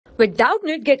With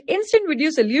Doubtnut, get instant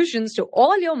video solutions to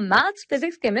all your maths,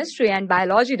 physics, chemistry, and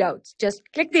biology doubts. Just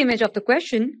click the image of the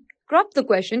question, crop the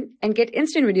question, and get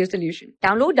instant video solution.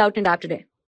 Download Doubtnut app today.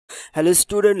 Hello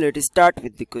student, let us start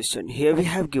with the question. Here we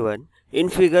have given in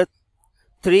figure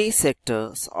 3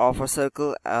 sectors of a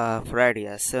circle of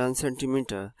radius 7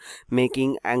 cm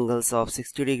making angles of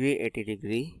 60 degree, 80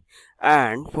 degree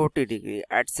and 40 degree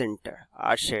at center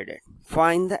are shaded.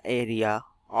 Find the area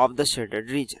of the shaded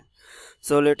region.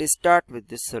 So let us start with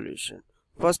this solution.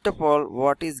 First of all,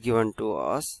 what is given to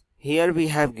us? Here we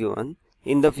have given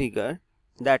in the figure,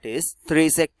 that is 3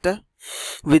 sector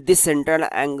with the central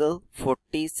angle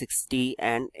 40, 60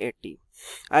 and 80,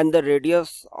 and the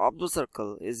radius of the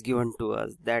circle is given to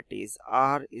us, that is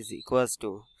r is equals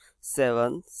to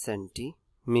 7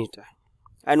 centimeter.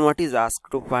 And what is asked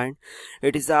to find?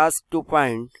 It is asked to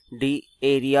find the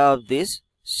area of this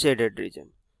shaded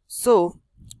region. So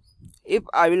if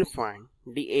I will find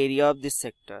the area of this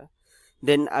sector,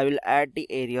 then I will add the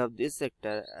area of this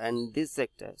sector and this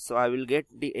sector, so I will get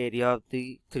the area of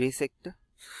the 3 sector.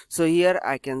 So here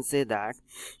I can say that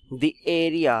the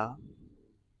area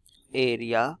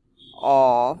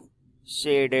of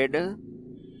shaded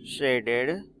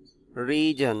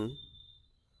region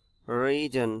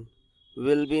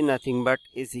will be nothing but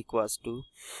is equals to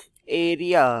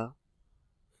area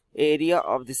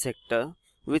of the sector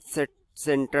with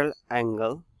central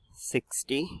angle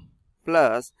 60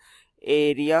 plus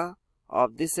area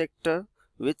of the sector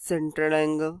with central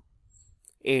angle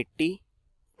 80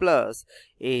 plus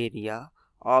area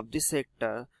of the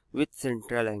sector with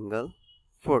central angle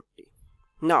 40.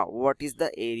 Now what is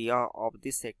the area of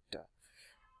the sector?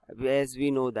 As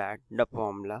we know that the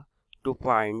formula to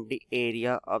find the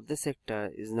area of the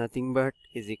sector is nothing but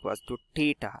is equals to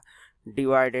theta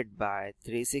divided by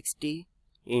 360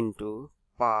 into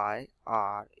pi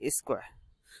r square.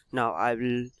 Now I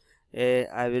will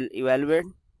evaluate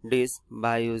this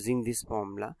by using this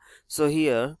formula. So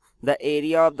here the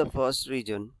area of the first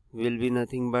region will be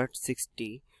nothing but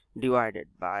 60 divided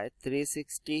by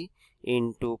 360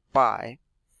 into pi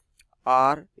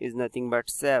r is nothing but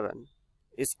 7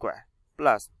 square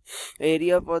plus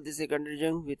area for the second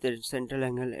region with a central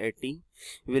angle 80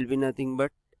 will be nothing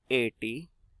but 80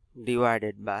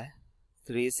 divided by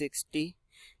 360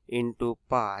 into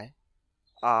pi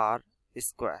r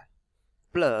square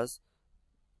plus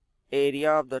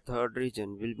area of the third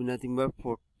region will be nothing but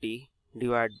 40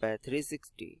 divided by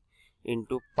 360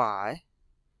 into pi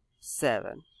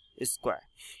 7 square.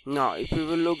 Now if we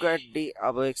will look at the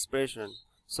above expression,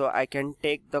 so I can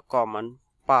take the common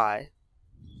pi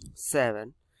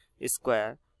 7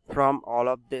 square from all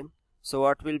of them. So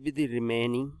what will be the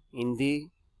remaining in the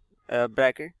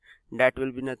bracket? That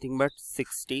will be nothing but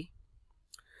 60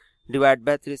 divided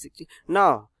by 360.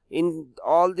 Now in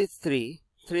all these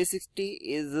 360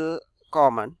 is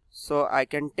common, so I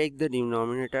can take the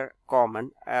denominator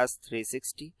common as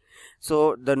 360.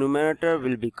 So the numerator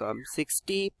will become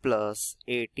 60 plus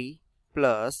 80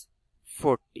 plus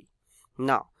 40.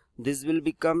 Now this will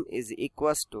become is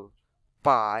equals to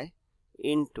pi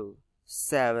into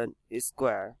 7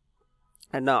 square,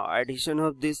 and now addition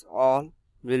of this all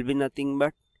will be nothing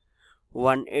but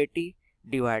 180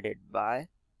 divided by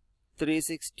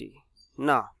 360.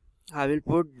 Now I will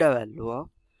put the value of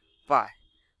pi.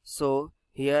 So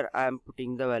here I am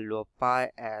putting the value of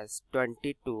pi as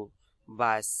 22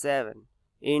 by 7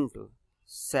 into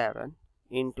 7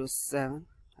 into 7,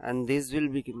 and this will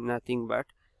be nothing but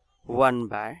 1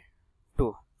 by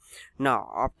 2.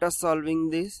 Now after solving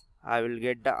this, I will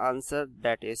get the answer,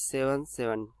 that is 7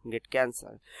 get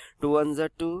cancelled. 2 ones are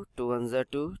 2, 2 ones are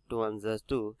 2, 2 ones are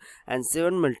 2, and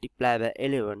 7 multiplied by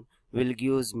 11 will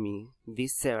gives me the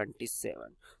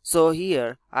 77. So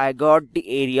here I got the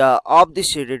area of the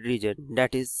shaded region,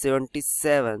 that is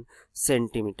 77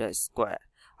 centimeter square.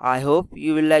 I hope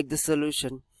you will like the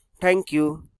solution. Thank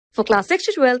you. For class 6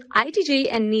 to 12, IIT JEE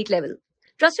and NEET level.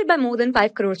 Trusted by more than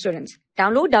 5 crore students.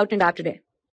 Download Doubtnut app today.